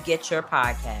wherever you get your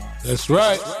podcasts. That's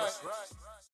right.